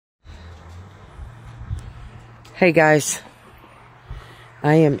Hey guys,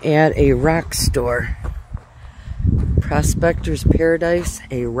 I am at a rock store. Prospector's Paradise,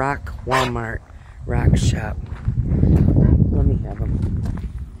 a rock Walmart rock shop. Let me have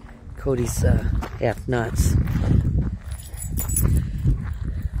them. Cody's half nuts.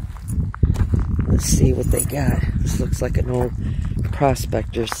 Let's see what they got. This looks like an old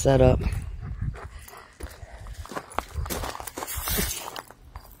prospector setup.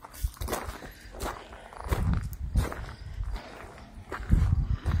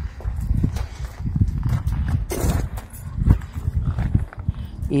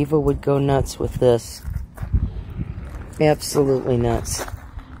 Eva would go nuts with this. Absolutely nuts.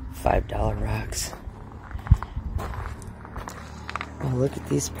 $5 rocks. Oh, look at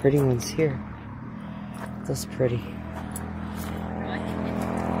these pretty ones here. That's pretty.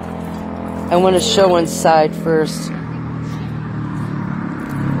 I want to show inside first.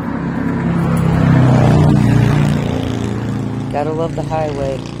 Gotta love the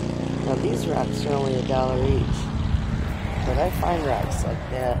highway. Now these rocks are only $1 each. But I find rocks like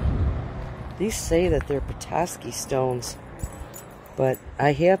that. These say that they're Petoskey stones, but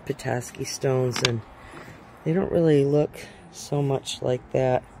I have Petoskey stones and they don't really look so much like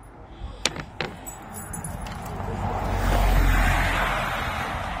that.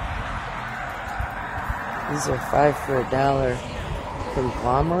 These are 5 for $1.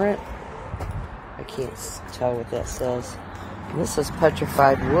 Conglomerate? I can't tell what that says. And this is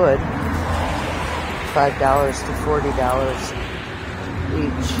petrified wood. $5 to $40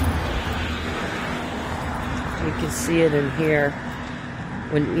 each. You can see it in here.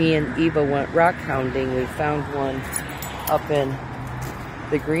 When me and Eva went rock hounding, we found one up in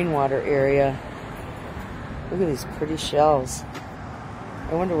the Greenwater area. Look at these pretty shells.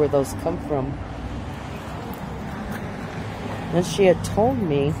 I wonder where those come from. And she had told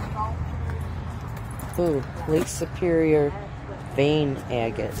me, ooh, Lake Superior vein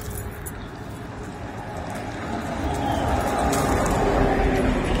agate.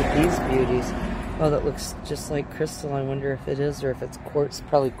 These beauties. Oh, that looks just like crystal. I wonder if it is or if it's quartz.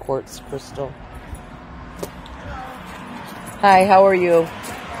 Probably quartz crystal. Hi, how are you?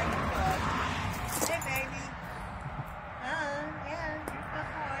 Hey, baby. Yeah, you're good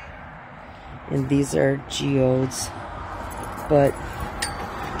boy. And these are geodes, but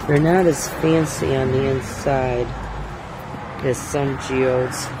they're not as fancy on the inside as some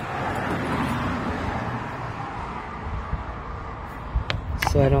geodes.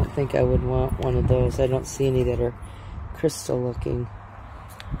 So I don't think I would want one of those. I don't see any that are crystal looking.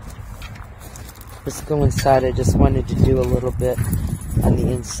 Let's go inside. I just wanted to do a little bit on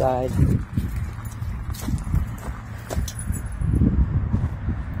the inside.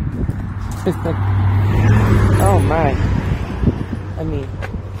 Oh my. I mean,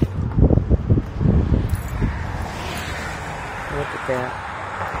 look at that.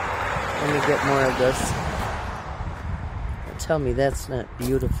 Let me get more of this. Tell me that's not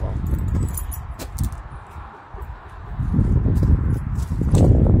beautiful.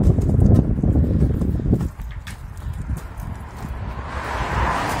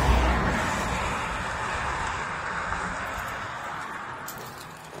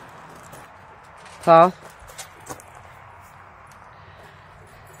 Paul?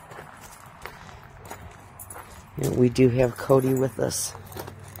 And we do have Cody with us.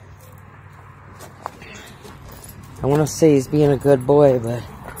 I want to say he's being a good boy, but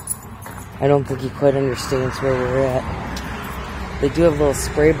I don't think he quite understands where we're at. They do have little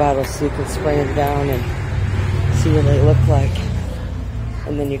spray bottles so you can spray them down and see what they look like.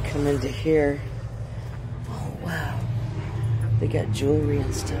 And then you come into here. Oh, wow. They got jewelry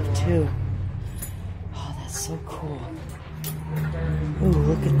and stuff, too. Oh, that's so cool. Oh,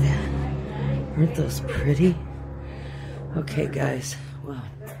 look at that. Aren't those pretty? Okay, guys. Well,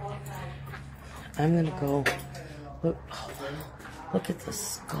 I'm going to go... Look, oh wow, look at the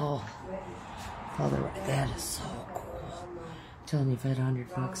skull. Oh, that is so cool. I'm telling you, if I had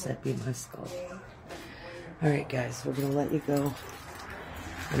 $100, that'd be my skull. Alright guys, we're going to let you go.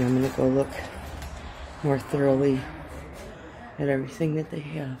 And I'm going to go look more thoroughly at everything that they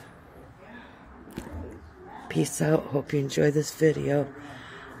have. Peace out. Hope you enjoy this video.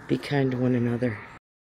 Be kind to one another.